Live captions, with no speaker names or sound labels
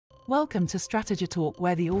Welcome to Strategy Talk,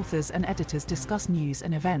 where the authors and editors discuss news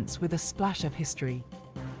and events with a splash of history.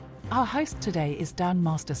 Our host today is Dan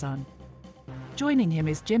Masterson. Joining him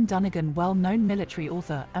is Jim Dunnigan, well-known military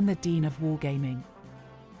author and the Dean of Wargaming.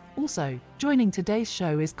 Also, joining today's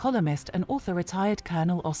show is columnist and author retired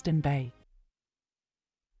Colonel Austin Bay.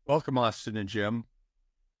 Welcome, Austin and Jim.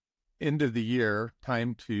 End of the year,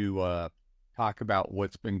 time to talk about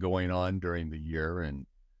what's been going on during the year and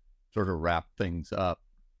sort of wrap things up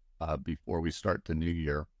before we start the new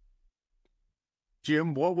year.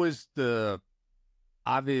 Jim, what was the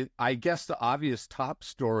obvious? I guess the obvious top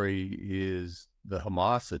story is the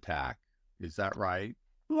Hamas attack. Is that right?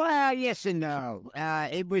 Well, yes and no.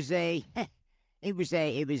 It was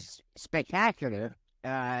spectacular,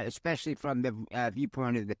 especially from the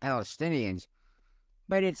viewpoint of the Palestinians.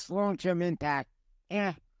 But its long-term impact,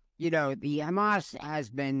 the Hamas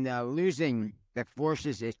has been losing the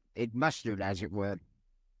forces it mustered, as it were,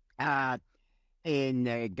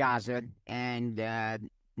 in Gaza, and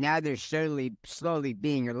now they're slowly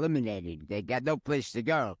being eliminated. They got no place to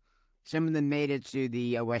go. Some of them made it to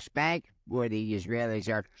the West Bank, where the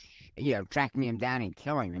Israelis are, tracking them down and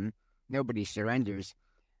killing them. Nobody surrenders.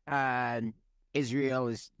 Israel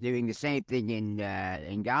is doing the same thing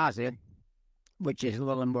in Gaza, which is a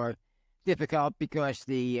little more difficult because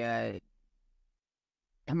the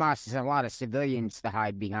Hamas has a lot of civilians to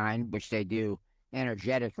hide behind, which they do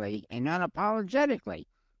energetically and unapologetically.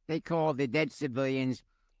 They call the dead civilians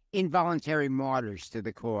involuntary martyrs to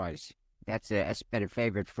the cause. That's been a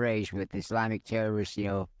favorite phrase with Islamic terrorists,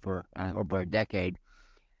 for over a decade.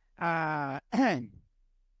 And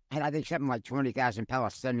I think something like 20,000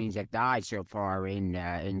 Palestinians have died so far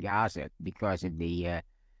in Gaza because of the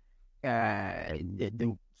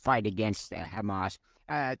fight against Hamas.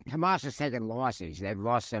 Hamas has taken losses. They've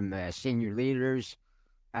lost some senior leaders.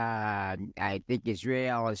 I think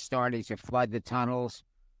Israel is starting to flood the tunnels.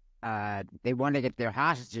 They want to get their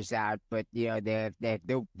hostages out, but they're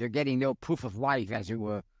getting no proof of life, as it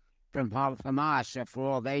were, from Hamas. So for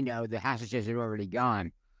all they know, the hostages are already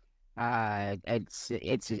gone. It's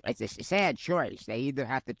a sad choice. They either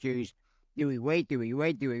have to choose: do we wait,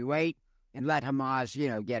 and let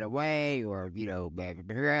Hamas, get away, or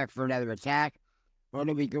prepare for another attack, or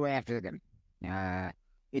do we go after them?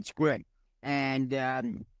 It's grim,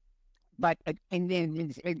 and but in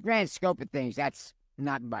the grand scope of things, that's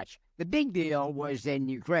not much. The big deal was in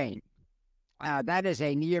Ukraine. That is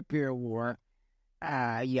a near-peer war.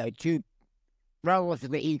 Two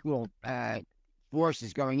relatively equal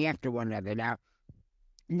forces going after one another. Now,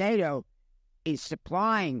 NATO is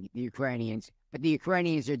supplying the Ukrainians, but the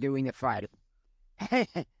Ukrainians are doing the fighting.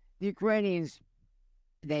 The Ukrainians,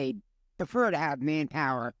 they prefer to have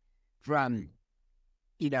manpower from,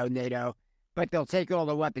 NATO, but they'll take all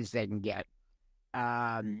the weapons they can get.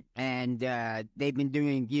 And they've been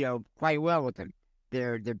doing, quite well with them.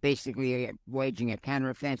 They're basically waging a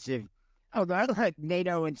counteroffensive. Although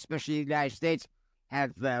NATO and especially the United States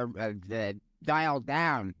have dialed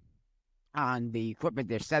down on the equipment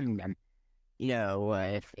they're sending them.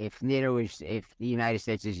 If the United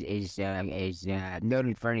States is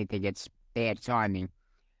noted for anything, it's bad timing.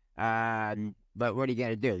 But what are you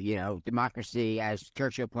going to do? Democracy, as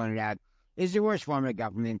Churchill pointed out, is the worst form of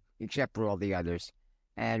government, except for all the others.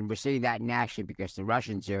 And we're seeing that in action because the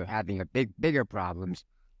Russians are having bigger problems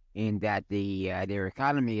in that their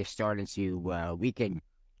economy is starting to weaken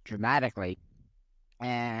dramatically.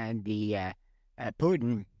 And the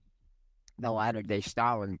Putin, the latter-day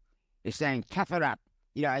Stalin, is saying, tough it up.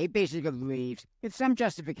 He basically believes, with some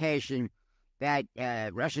justification, that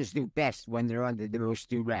Russians do best when they're under the most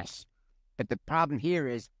duress. But the problem here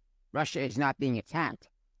is Russia is not being attacked.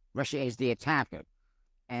 Russia is the attacker,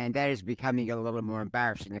 and that is becoming a little more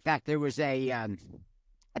embarrassing. In fact, there was at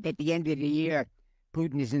the end of the year,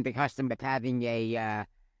 Putin is in the custom of having a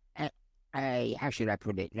how should I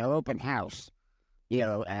put it, an open house,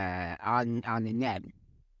 on the net,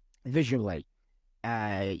 visually,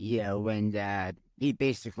 and he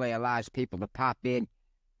basically allows people to pop in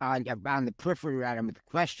on the periphery around him with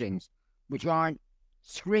questions which aren't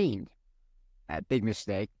screened. Big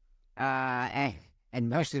mistake. And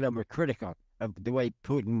most of them were critical of the way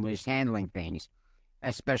Putin was handling things,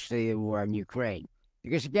 especially the war in Ukraine.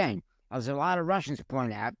 Because, again, as a lot of Russians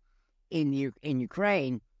point out, in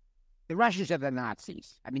Ukraine, the Russians are the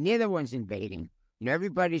Nazis. I mean, they're the ones invading.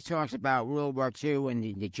 Everybody talks about World War II and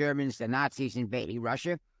the Germans, the Nazis invading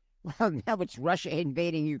Russia. Well, now it's Russia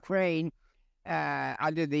invading Ukraine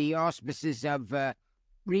under the auspices of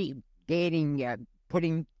putting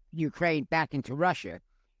Ukraine back into Russia,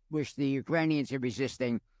 which the Ukrainians are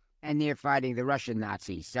resisting, and they're fighting the Russian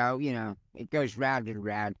Nazis. So, it goes round and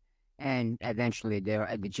round. and eventually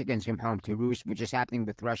the chickens come home to roost, which is happening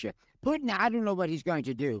with Russia. Putin, I don't know what he's going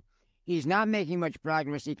to do. He's not making much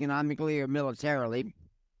progress economically or militarily,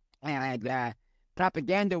 and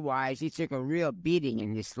propaganda-wise, he took a real beating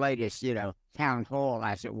in this latest, town hall,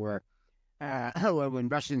 as it were, when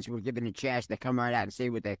Russians were given a chance to come right out and say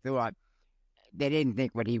what they thought. They didn't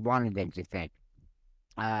think what he wanted them to think.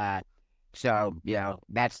 So,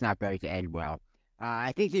 that's not going to end well.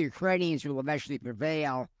 I think the Ukrainians will eventually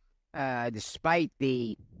prevail, despite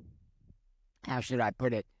the, how should I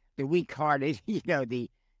put it, the weak-hearted,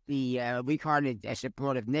 the weak-hearted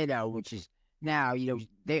support of NATO, which is now,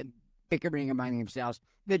 they're bickering among themselves.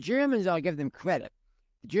 The Germans, I'll give them credit.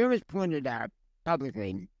 The Germans pointed out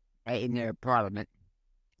publicly in their parliament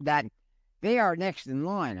that they are next in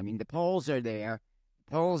line. I mean, the Poles are there.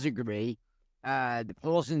 The Poles agree. The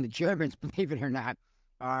Poles and the Germans, believe it or not,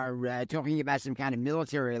 are talking about some kind of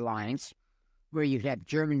military alliance where you'd have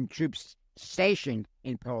German troops stationed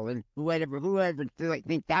in Poland. Whoever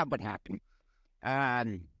think that would happen?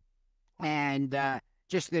 And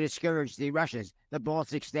just to discourage the Russians. The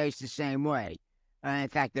Baltic states the same way. In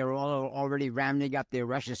fact, they're all already rounding up their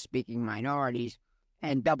Russian-speaking minorities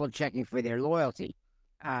and double-checking for their loyalty.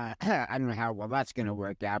 I don't know how well that's going to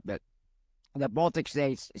work out, but the Baltic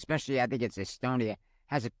states, especially I think it's Estonia,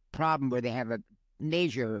 has a problem where they have a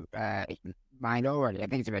major minority. I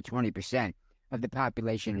think it's about 20% of the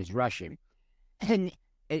population is Russian. And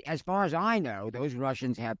as far as I know, those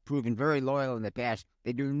Russians have proven very loyal in the past.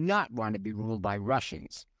 They do not want to be ruled by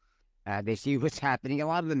Russians. They see what's happening. A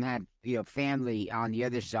lot of them have, family on the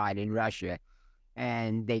other side in Russia,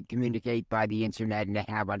 and they communicate by the internet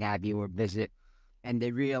and what have you, or visit, and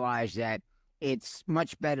they realize that it's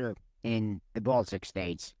much better in the Baltic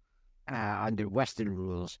states under Western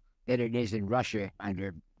rules than it is in Russia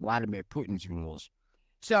under Vladimir Putin's rules.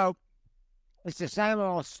 So it's the same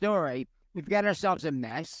old story. We've got ourselves a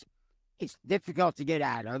mess. It's difficult to get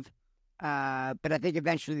out of, but I think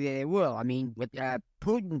eventually they will. I mean, what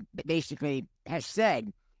Putin basically has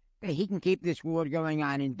said that he can keep this war going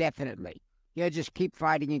on indefinitely. He'll just keep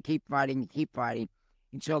fighting and keep fighting and keep fighting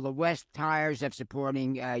until the West tires of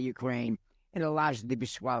supporting Ukraine and allows it to be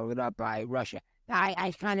swallowed up by Russia. Now,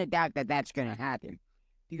 I kind of doubt that that's going to happen,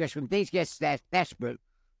 because when things get that desperate,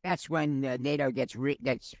 that's when NATO gets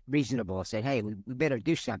reasonable and said, hey, we better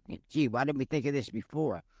do something. Gee, why didn't we think of this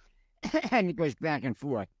before? And it goes back and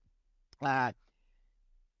forth.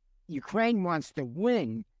 Ukraine wants to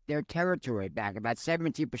win their territory back. About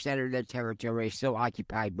 70% of their territory is still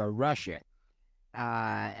occupied by Russia.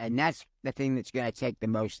 And that's the thing that's going to take the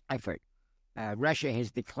most effort. Russia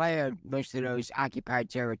has declared most of those occupied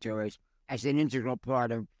territories as an integral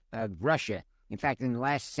part of Russia. In fact, in the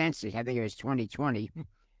last census, I think it was 2020,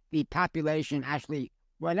 the population actually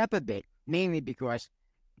went up a bit, mainly because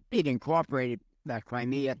it incorporated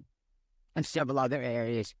Crimea and several other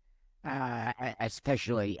areas,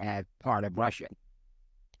 especially part of Russia.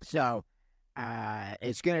 So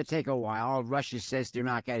it's going to take a while. Russia says they're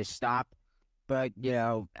not going to stop, but,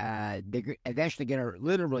 they're eventually going to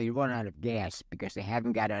literally run out of gas because they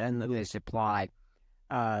haven't got an unlimited supply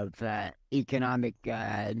of economic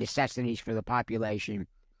necessities for the population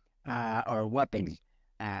or weapons.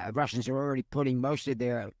 Russians are already putting most of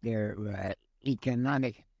their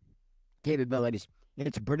economic capabilities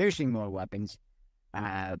into producing more weapons.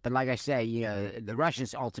 But like I say, the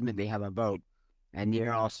Russians ultimately have a vote, and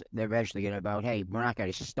they're eventually going to vote, hey, we're not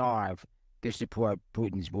going to starve to support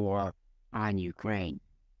Putin's war on Ukraine.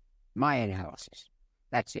 My analysis.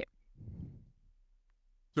 That's it.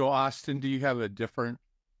 So, Austin, do you have a different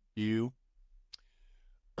view?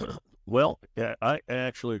 Well, I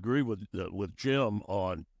actually agree with Jim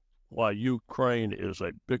on why Ukraine is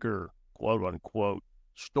a bigger, quote-unquote,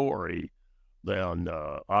 story than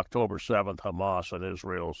October 7th, Hamas and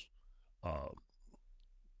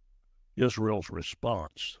Israel's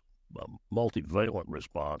response, multivalent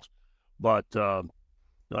response. But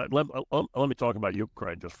let me talk about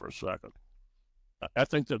Ukraine just for a second. I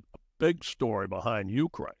think the big story behind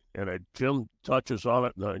Ukraine, and Jim touches on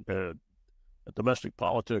it, the domestic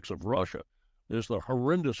politics of Russia, is the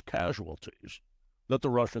horrendous casualties that the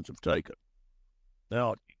Russians have taken.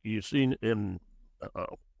 Now, you've seen in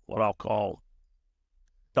what I'll call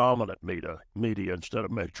dominant media instead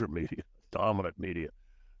of major media, dominant media,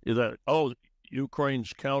 is that,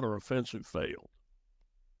 Ukraine's counteroffensive failed.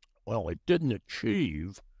 Well, it didn't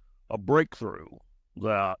achieve a breakthrough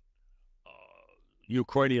that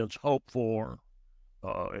Ukrainians hope for,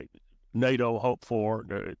 NATO hoped for,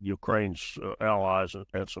 Ukraine's allies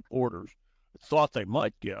and supporters thought they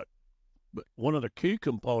might get. But one of the key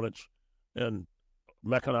components in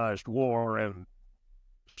mechanized war and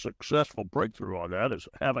successful breakthrough on that is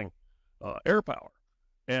having air power.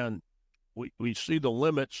 And we see the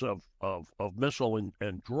limits of missile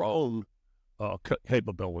and drone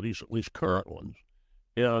capabilities, at least current ones,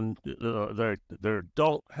 and they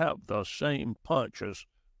don't have the same punch as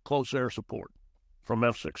close air support from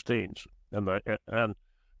F-16s. And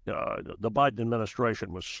the Biden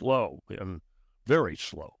administration was slow, and very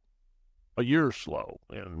slow, a year slow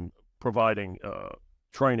in providing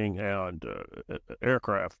training and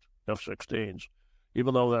aircraft F-16s,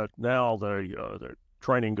 even though that now they're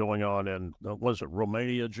training going on in was it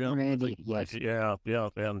Romania, Jim? Romania, yes. Yeah,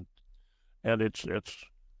 and it's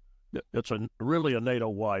really a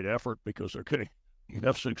NATO-wide effort because they're getting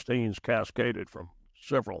F-16s cascaded from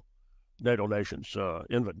several NATO nations'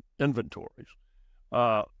 inventories.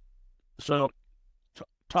 So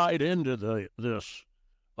tied into this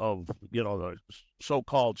of the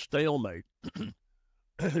so-called stalemate,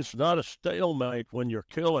 it's not a stalemate when you're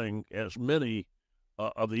killing as many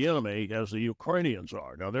of the enemy as the Ukrainians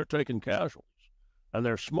are. Now they're taking casualties, and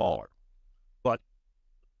they're smaller, but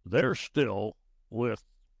they're still, with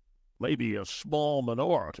maybe a small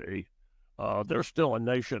minority, they're still a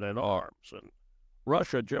nation in arms. And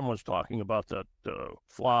Russia, Jim was talking about that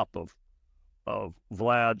flop of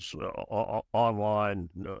Vlad's online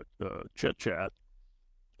chit-chat.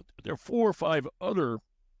 There are 4 or 5 other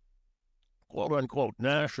quote-unquote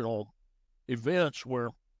national events where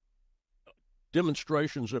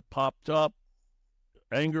demonstrations have popped up,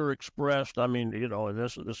 anger expressed. I mean, and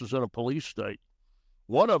this is in a police state.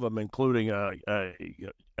 One of them including a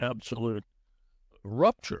absolute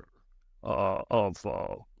rupture of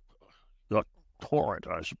the torrent,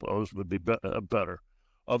 I suppose, would be better,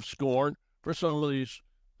 of scorn for some of these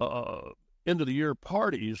end-of-the-year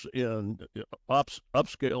parties in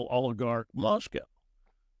upscale oligarch Moscow.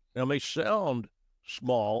 Now, they sound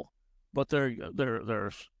small, but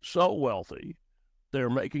they're so wealthy. They're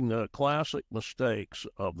making the classic mistakes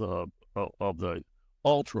of the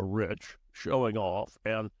ultra-rich showing off,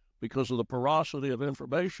 and because of the porosity of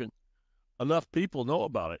information, enough people know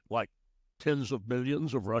about it, like tens of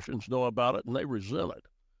millions of Russians know about it, and they resent it.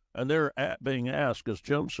 And they're being asked, as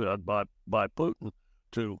Jim said, by Putin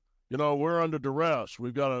to, we're under duress.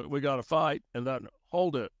 We got to fight, and then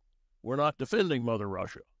hold it. We're not defending Mother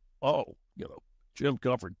Russia. Oh, Jim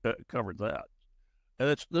covered that,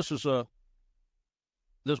 and this is a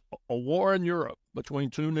war in Europe between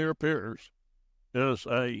two near peers is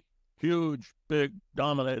a huge, big,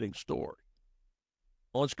 dominating story.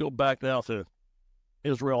 Let's go back now to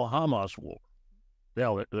Israel-Hamas war.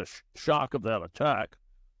 Now, the shock of that attack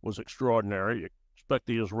was extraordinary. You expect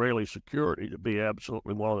the Israeli security to be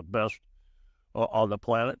absolutely one of the best on the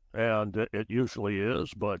planet, and it usually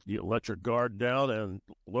is, but you let your guard down and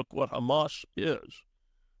look what Hamas is.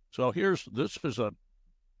 So this is a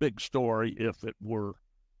big story if it were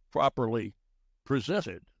properly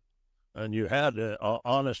presented, and you had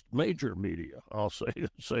honest major media. I'll say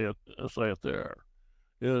it there.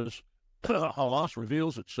 Is Hamas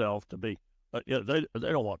reveals itself to be they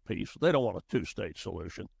don't want peace. They don't want a two-state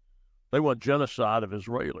solution. They want genocide of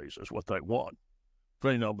Israelis is what they want.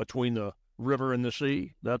 Between the river and the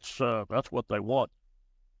sea, that's what they want.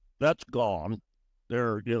 That's gone.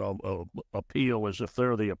 Their appeal is if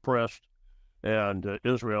they're the oppressed and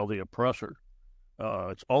Israel the oppressor.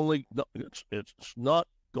 It's not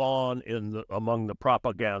gone among the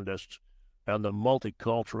propagandists and the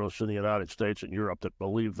multiculturalists in the United States and Europe that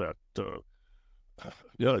believe that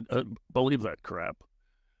crap.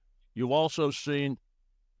 You've also seen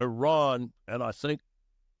Iran, and I think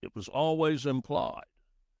it was always implied,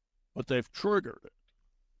 but they've triggered it,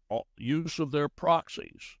 use of their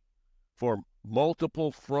proxies for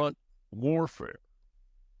multiple front warfare.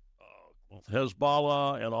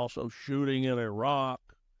 Hezbollah and also shooting in Iraq,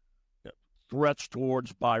 threats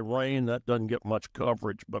towards Bahrain. That doesn't get much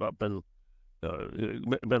coverage, but I've been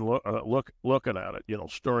looking at it,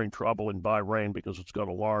 stirring trouble in Bahrain because it's got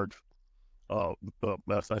a large, I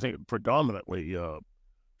think predominantly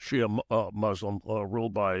Shia Muslim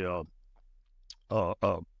ruled by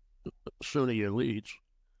Sunni elites,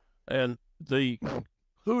 and the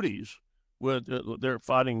Houthis they're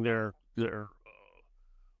fighting their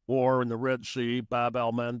war in the Red Sea, Bab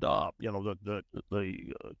al-Mandab,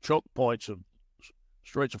 the choke points of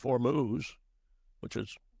Straits of Hormuz, which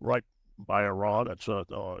is right by Iran. It's a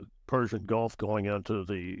Persian Gulf going into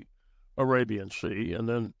the Arabian Sea, and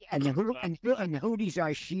then and the Houthis are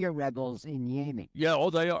Shia rebels in Yemen. Yeah,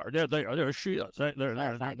 they are. They're Shia.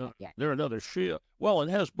 They're another Shia. Well,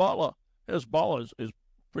 and Hezbollah is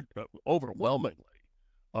overwhelmingly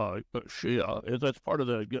Shia. That's part of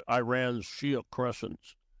the Iran's Shia Crescent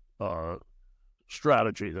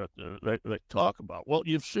strategy that they talk about. Well,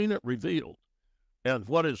 you've seen it revealed. And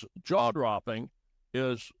what is jaw-dropping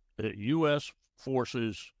is U.S.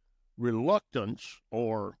 forces' reluctance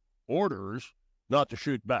or orders not to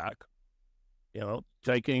shoot back,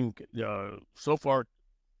 taking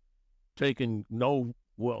no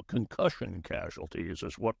concussion casualties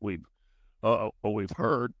is what we've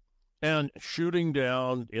heard, and shooting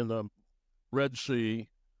down in the Red Sea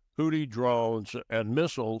Houthi drones and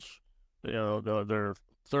missiles. They're $30,000,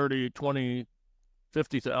 $20,000,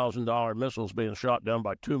 $50,000 missiles being shot down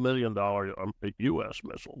by $2 million U.S.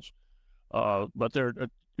 missiles, but they're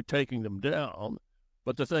taking them down.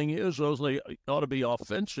 But the thing is, they ought to be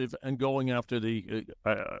offensive and going after the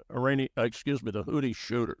the Houthi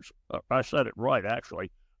shooters. I said it right, actually,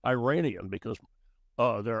 Iranian, because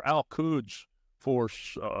they're Al-Quds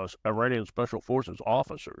force, Iranian Special Forces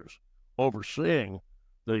officers overseeing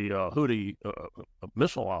the Houthi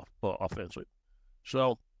missile offensive.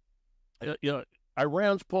 So,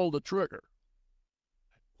 Iran's pulled the trigger.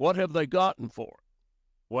 What have they gotten for it?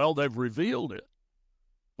 Well, they've revealed it.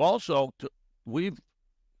 Also, we,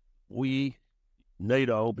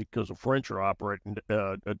 NATO, because the French are operating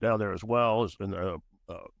down there as well as the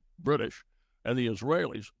British and the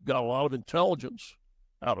Israelis, got a lot of intelligence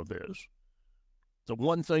out of this. The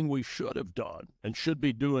one thing we should have done and should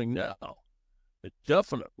be doing now is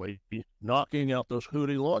definitely knocking out those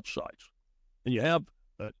Houthi launch sites. And you have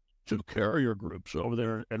 2 carrier groups over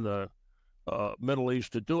there in the Middle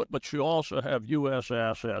East to do it, but you also have U.S.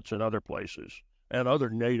 assets in other places and other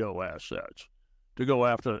NATO assets to go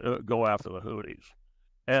after the Houthis,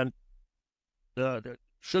 and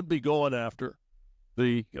should be going after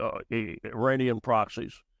the Iranian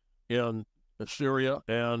proxies in Syria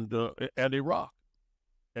and Iraq.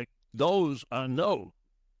 And those I know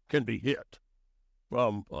can be hit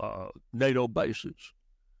from NATO bases.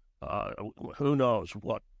 Who knows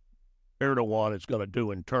what Erdogan is going to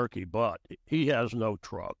do in Turkey, but he has no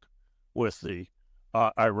truck with the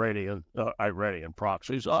Iranian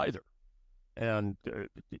proxies either. And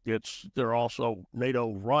there are also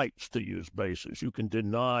NATO rights to use bases. You can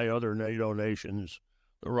deny other NATO nations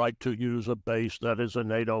the right to use a base that is a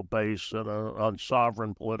NATO base on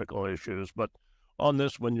sovereign political issues. But on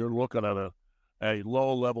this one, you're looking at a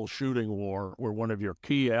low-level shooting war where one of your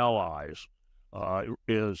key allies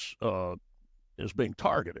is being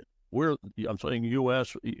targeted. I'm saying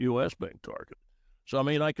U.S. being targeted. So I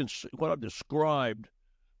mean, I can see what I've described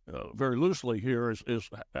very loosely here is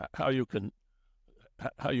how you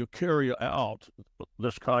carry out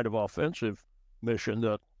this kind of offensive mission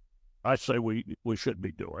that I say we should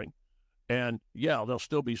be doing. And yeah, there'll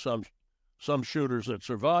still be some shooters that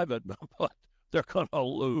survive it, but they're going to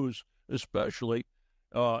lose, especially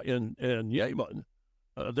in Yemen.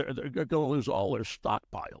 They're going to lose all their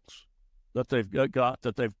stockpiles that they've got,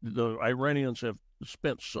 the Iranians have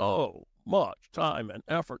spent so much time and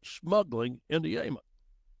effort smuggling into Yemen.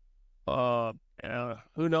 Who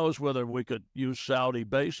knows whether we could use Saudi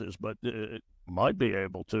bases, but it might be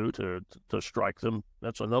able to strike them.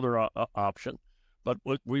 That's another option. But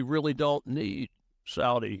we really don't need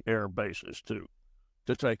Saudi air bases to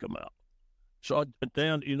take them out. So,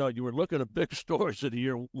 Dan, you were looking at big stories of the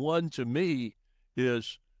year. One to me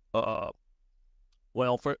is, first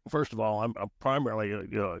of all, I'm primarily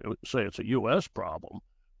say it's a U.S. problem.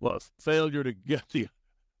 Well, failure to get the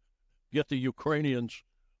Ukrainians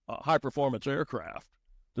high-performance aircraft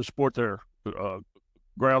to support their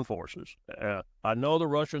ground forces. I know the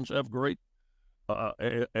Russians have great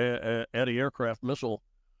anti-aircraft missile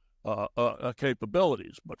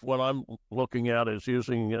capabilities, but what I'm looking at is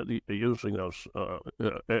using those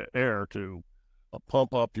air to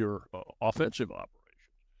pump up your offensive operations.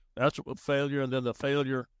 That's a failure, and then the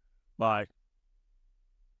failure by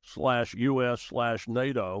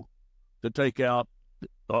 /US/NATO to take out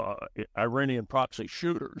Iranian proxy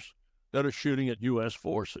shooters that are shooting at U.S.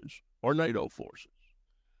 forces or NATO forces.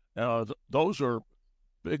 Those are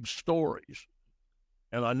big stories.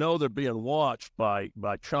 And I know they're being watched by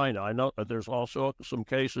China. I know there's also some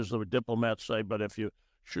cases that diplomats say, but if you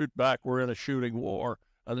shoot back, we're in a shooting war.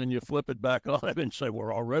 And then you flip it back on them and say,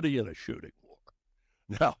 we're already in a shooting war.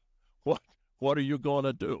 Now, what are you going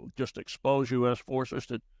to do? Just expose U.S. forces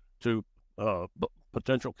to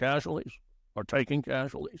potential casualties or taking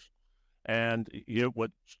casualties? And it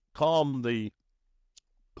would calm the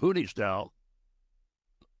Houthis down,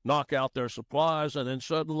 knock out their supplies, and then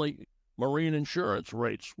suddenly marine insurance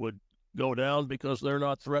rates would go down because they're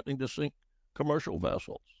not threatening to sink commercial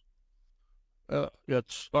vessels.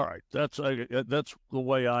 It's all right. That's the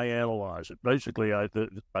way I analyze it. Basically, I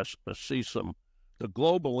see the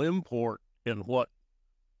global import in what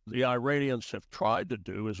the Iranians have tried to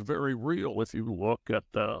do is very real. If you look at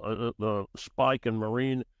the spike in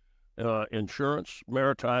marine insurance,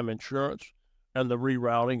 maritime insurance, and the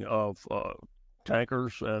rerouting of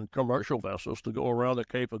tankers and commercial vessels to go around the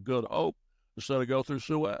Cape of Good Hope instead of go through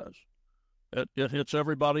Suez. It hits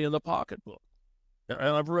everybody in the pocketbook.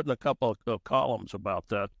 And I've written a couple of columns about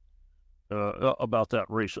that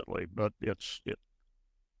recently, but it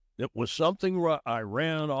was something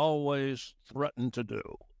Iran always threatened to do,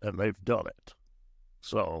 and they've done it.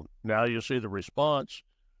 So now you see the response,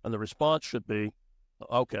 and the response should be,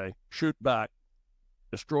 okay, shoot back,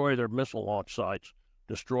 destroy their missile launch sites,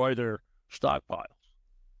 destroy their stockpiles.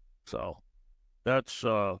 So that's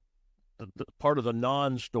the part of the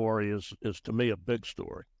non-story is to me a big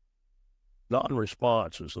story.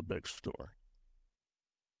 Non-response is the big story.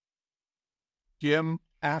 Jim,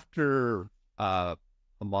 after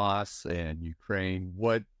Hamas and Ukraine,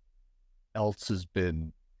 what else has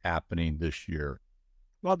been happening this year?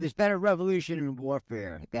 Well, there's been a revolution in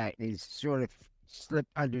warfare that is sort of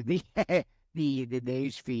slipped under the the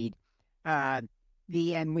news feed. And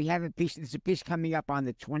we have a piece. There's a piece coming up on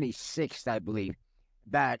the 26th, I believe,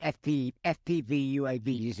 about FPV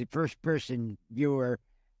UAVs, the first-person viewer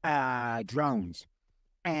drones,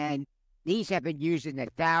 and these have been used in the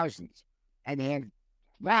thousands, and they have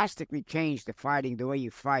drastically changed the fighting, the way you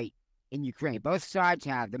fight in Ukraine. Both sides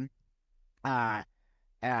have them. There's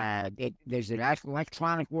an actual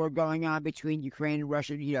electronic war going on between Ukraine and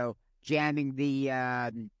Russia, jamming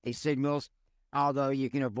the signals, although you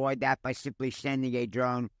can avoid that by simply sending a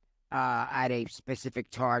drone at a specific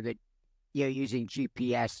target, using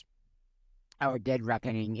GPS or dead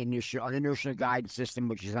reckoning, inertial guidance system,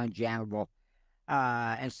 which is unjammable,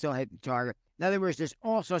 and still hit the target. In other words, there's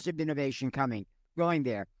all sorts of innovation going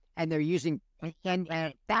there, and they're using,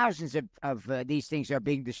 and thousands of these things are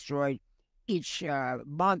being destroyed each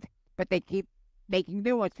month, but they keep making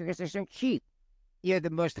new ones because they're so cheap. The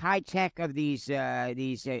most high tech of these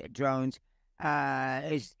drones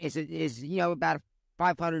is about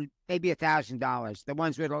 $500, maybe $1,000. The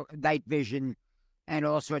ones with night vision and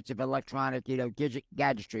all sorts of electronic,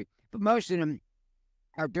 gadgetry. But most of them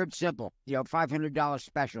are dirt simple, $500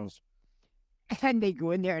 specials. And they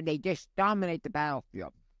go in there and they just dominate the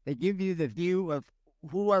battlefield. They give you the view of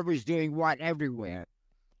whoever's doing what everywhere.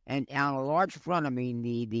 And on a large front, I mean,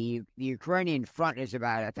 the Ukrainian front is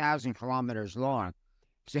about 1,000 kilometers long.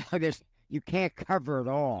 So you can't cover it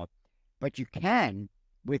all, but you can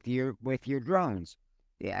with your drones.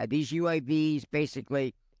 Yeah, these UAVs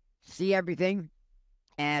basically see everything,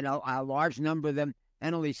 and a large number of them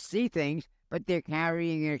not only see things, but they're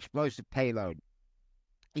carrying an explosive payload.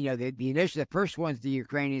 The first ones the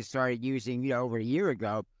Ukrainians started using, over a year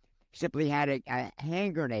ago, simply had a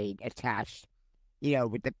hand grenade attached,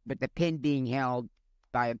 with the pin being held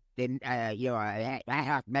by a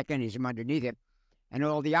ad-hoc mechanism underneath it. And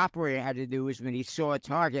all the operator had to do was, when he saw a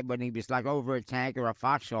target, when he was like over a tank or a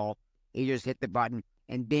foxhole, he just hit the button,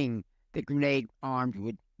 and bing, the grenade armed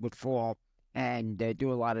would fall and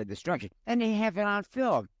do a lot of destruction. And they have it on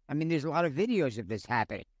film. I mean, there's a lot of videos of this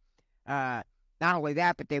happening. Not only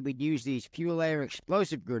that, but they would use these fuel air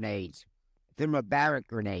explosive grenades, thermobaric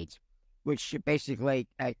grenades, which basically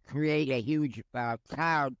create a huge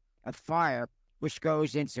cloud of fire, which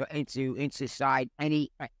goes inside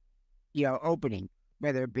any opening,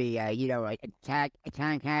 whether it be a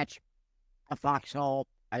tank hatch, a foxhole,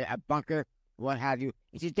 a bunker, what have you.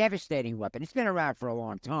 It's a devastating weapon. It's been around for a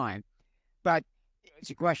long time, but it's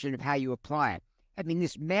a question of how you apply it. I mean,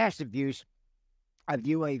 this massive use of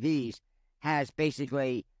UAVs has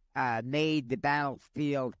basically made the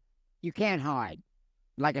battlefield, you can't hide.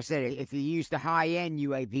 Like I said, if you use the high-end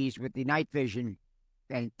UAVs with the night vision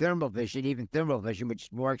and thermal vision, even thermal vision, which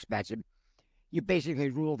is more expensive, you basically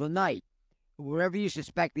rule the night. Wherever you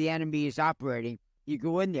suspect the enemy is operating, you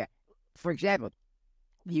go in there. For example,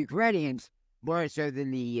 the Ukrainians, more so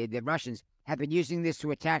than the Russians, have been using this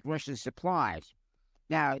to attack Russian supplies.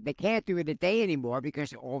 Now, they can't do it today anymore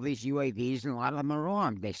because all these UAVs, and a lot of them are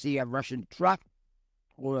armed. They see a Russian truck,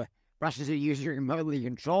 or Russians are using remotely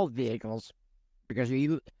controlled vehicles because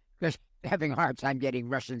they're having a hard time getting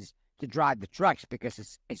Russians to drive the trucks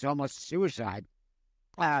because it's almost suicide.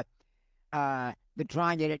 They're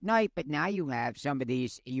trying it at night, but now you have some of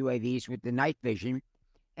these UAVs with the night vision,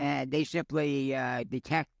 and they simply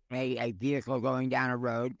detect a vehicle going down a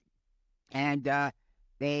road, and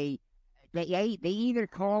they either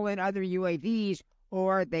call in other UAVs,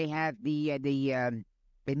 or they have the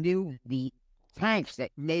tanks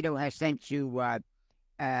that NATO has sent to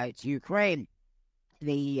Ukraine,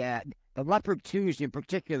 the Leopard 2s in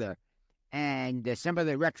particular, and some of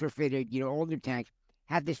the retrofitted older tanks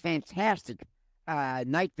have this fantastic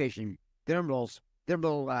night vision thermal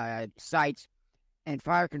sights and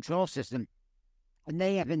fire control system, and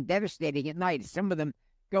they have been devastating at night. Some of them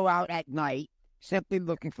go out at night simply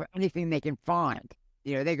looking for anything they can find.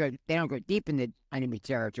 They don't go deep into enemy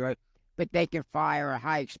territory, but they can fire a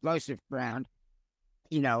high explosive round,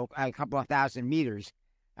 a couple of 1,000 meters,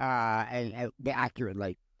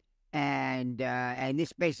 accurately, and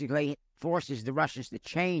this basically forces the Russians to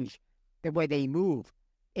change the way they move.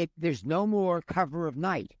 There's no more cover of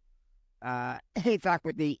night. In fact,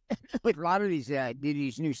 with a lot of these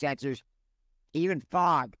new sensors, even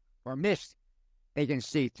fog or mist, they can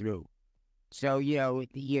see through. So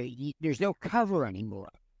there's no cover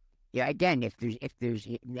anymore. Yeah, again, if there's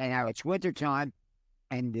now it's winter time,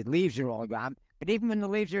 and the leaves are all gone. But even when the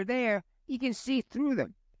leaves are there, you can see through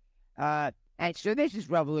them. And so this is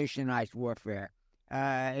revolutionized warfare.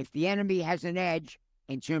 If the enemy has an edge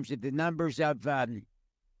in terms of the numbers of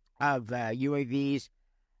UAVs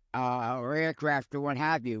or aircraft or what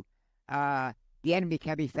have you, the enemy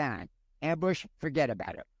can be found. Ambush, forget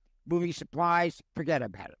about it. Moving supplies, forget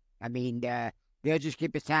about it. I mean, they'll just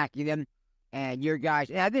keep attacking them, and your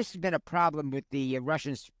guys. Now, this has been a problem with the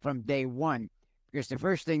Russians from day one, because the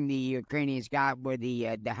first thing the Ukrainians got were the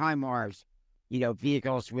HIMARS,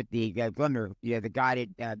 vehicles with the Glimmer, the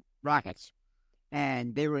guided rockets,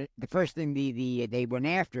 and they were the first thing they went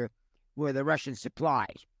after were the Russian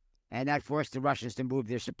supplies, and that forced the Russians to move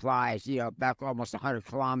their supplies, back almost 100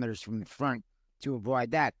 kilometers from the front to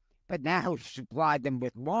avoid that. But now we've supplied them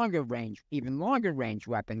with even longer range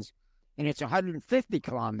weapons, and it's 150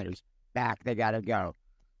 kilometers back they got to go.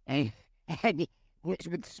 And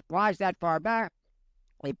with supplies that far back,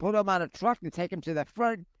 they put them on a truck and take them to the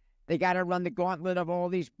front. They got to run the gauntlet of all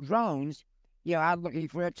these drones, out looking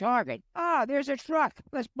for a target. There's a truck.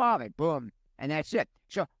 Let's bomb it. Boom. And that's it.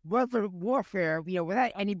 So warfare,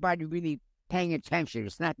 without anybody really paying attention,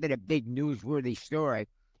 it's not been a big newsworthy story.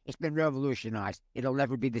 It's been revolutionized. It'll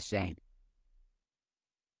never be the same.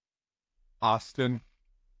 Austin,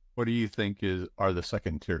 what do you think are the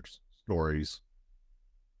second-tier stories?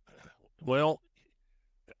 Well,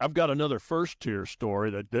 I've got another first-tier story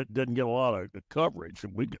that didn't get a lot of coverage,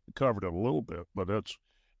 and we covered it a little bit, but it's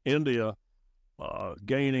India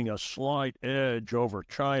gaining a slight edge over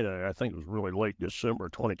China. I think it was really late December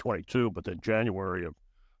 2022, but then January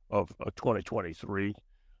of 2023.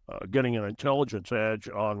 Getting an intelligence edge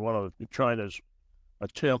on one of China's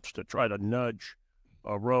attempts to try to nudge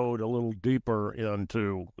a road a little deeper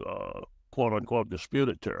into quote-unquote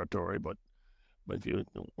disputed territory. But if you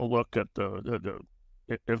look at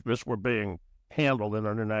if this were being handled in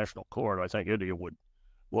an international court, I think India would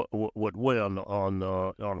win on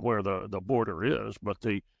where the border is. But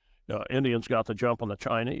the Indians got the jump on the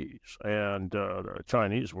Chinese, and the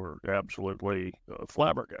Chinese were absolutely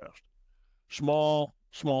flabbergasted. Small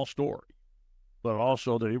story, but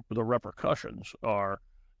also the repercussions are,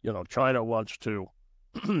 China wants to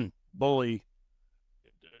bully,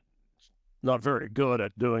 not very good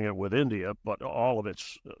at doing it with India, but all of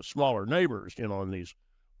its smaller neighbors, in these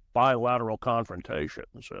bilateral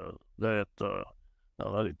confrontations that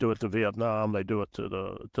they do it to Vietnam, they do it to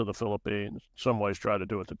the Philippines, in some ways try to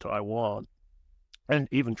do it to Taiwan, and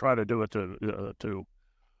even try to do it to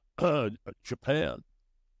Japan.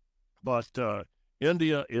 But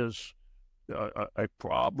India is a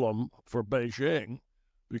problem for Beijing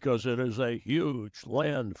because it is a huge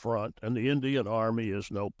land front, and the Indian Army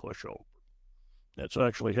is no pushover. It's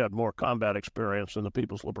actually had more combat experience than the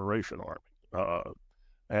People's Liberation Army.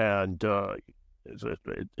 And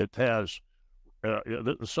it has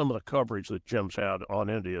some of the coverage that Jim's had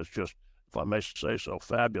on India is just, if I may say so,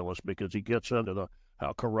 fabulous, because he gets into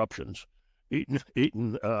how corruption's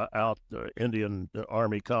eaten out the Indian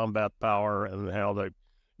Army combat power and how they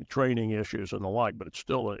training issues and the like, but it's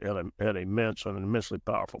still an immense and immensely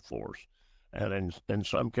powerful force, and in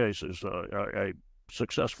some cases a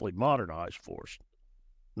successfully modernized force.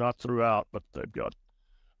 Not throughout, but they've got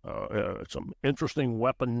some interesting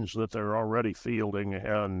weapons that they're already fielding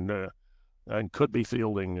and could be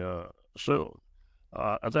fielding soon.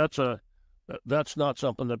 That's not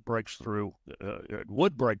something that breaks through. It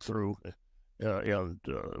would break through.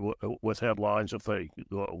 With headlines if they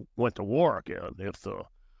went to war again. If the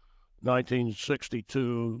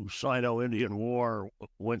 1962 Sino-Indian War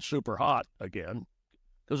went super hot again,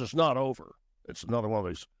 because it's not over. It's another one of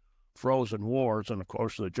these frozen wars, and of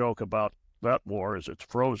course the joke about that war is it's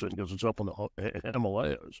frozen because it's up in the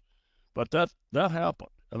Himalayas. But that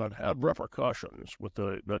happened, and it had repercussions with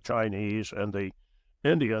the Chinese and the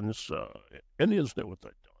Indians. Indians knew what they'd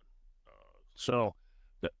done. So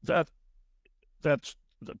that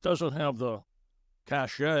doesn't have the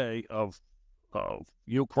cachet of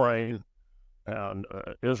Ukraine and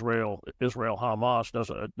Israel Hamas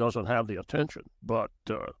doesn't have the attention, but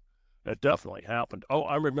it definitely happened. Oh,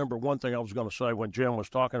 I remember one thing I was going to say when Jim was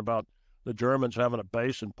talking about the Germans having a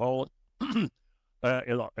base in Poland.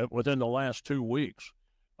 Within the last 2 weeks,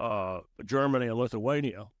 Germany and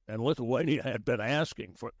Lithuania had been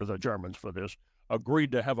asking for the Germans for this,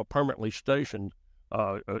 agreed to have a permanently stationed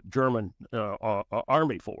German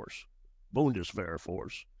army force, Bundeswehr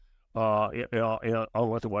force,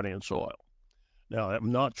 on Lithuanian soil. Now,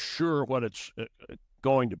 I'm not sure what it's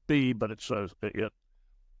going to be, but it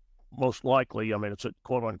most likely, I mean, it's a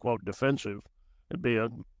quote-unquote defensive. It'd be a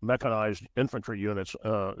mechanized infantry units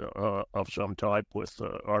of some type with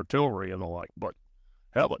artillery and the like. But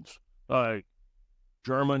heavens,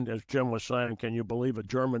 German, as Jim was saying, can you believe a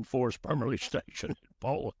German force permanently stationed in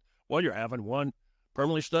Poland? Well, you're having one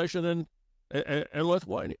permanently stationed in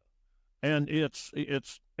Lithuania. And it's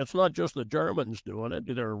not just the Germans doing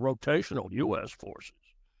it. There are rotational U.S. forces.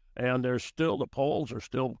 And the Poles are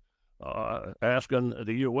still asking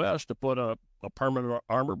the U.S. to put a permanent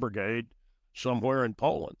armor brigade somewhere in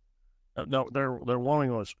Poland. No, they're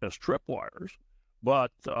wanting us as tripwires,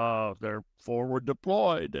 but they're forward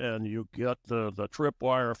deployed, and you get the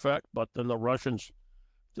tripwire effect, but then the Russians,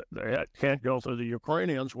 they can't go through the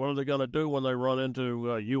Ukrainians. What are they going to do when they run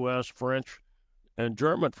into U.S., French, and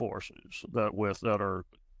German forces that are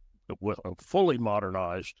with a fully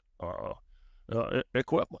modernized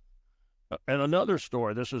equipment? And another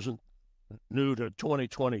story, this isn't new to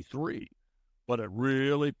 2023, but it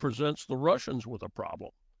really presents the Russians with a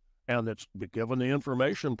problem. And it's given the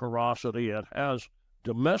information porosity, it has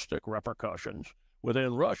domestic repercussions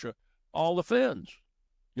within Russia. All the Finns,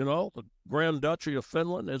 the Grand Duchy of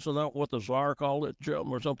Finland, isn't that what the Tsar called it, Jim,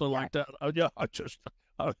 or something like that?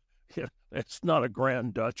 It's not a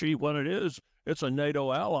Grand Duchy. What it is, it's a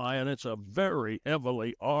NATO ally, and it's a very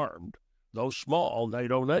heavily armed, though small,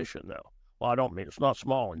 NATO nation now. Well, I don't mean it's not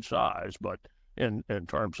small in size, but in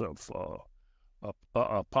terms of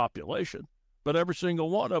population. But every single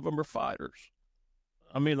one of them are fighters.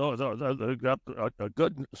 I mean, they've got a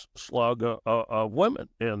good slug of women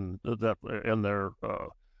in their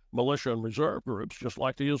militia and reserve groups, just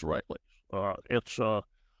like the Israelis. It's a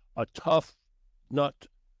tough nut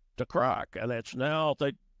to crack, and it's now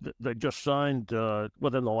they just signed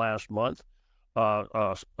within the last month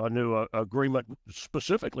a new agreement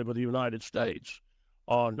specifically with the United States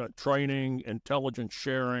on training, intelligence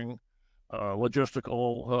sharing,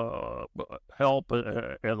 logistical help,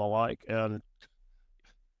 and the like. And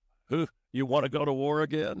you want to go to war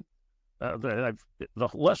again? The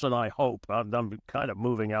lesson I hope, I'm kind of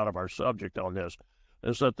moving out of our subject on this,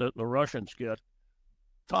 is that the Russians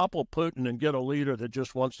topple Putin and get a leader that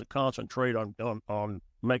just wants to concentrate on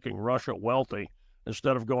making Russia wealthy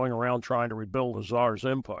instead of going around trying to rebuild the Tsar's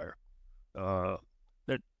empire.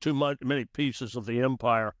 Many pieces of the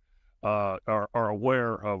empire are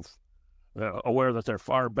aware that they're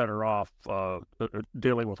far better off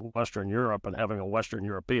dealing with Western Europe and having a Western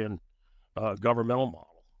European governmental model.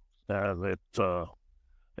 And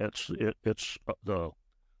it's the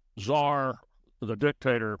Tsar, the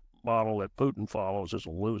dictator model that Putin follows is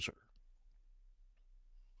a loser.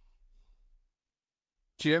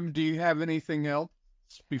 Jim, do you have anything else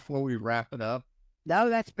before we wrap it up? No,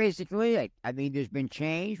 that's basically it. I mean, there's been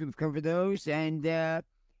change. We've covered those, and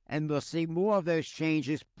we'll see more of those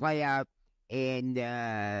changes play out in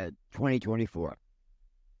 2024.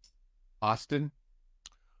 Austin?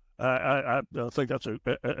 I think that's an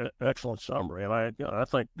excellent summary, and I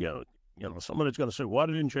think somebody's going to say, "Why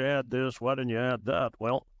didn't you add this? Why didn't you add that?"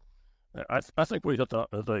 Well, I think we hit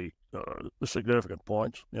the significant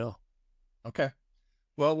points. Yeah. Okay.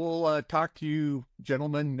 Well, we'll talk to you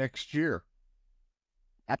gentlemen next year.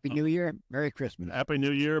 Happy New Year. Merry Christmas. Happy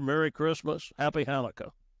New Year. Merry Christmas. Happy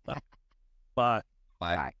Hanukkah. Bye.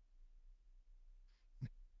 Bye.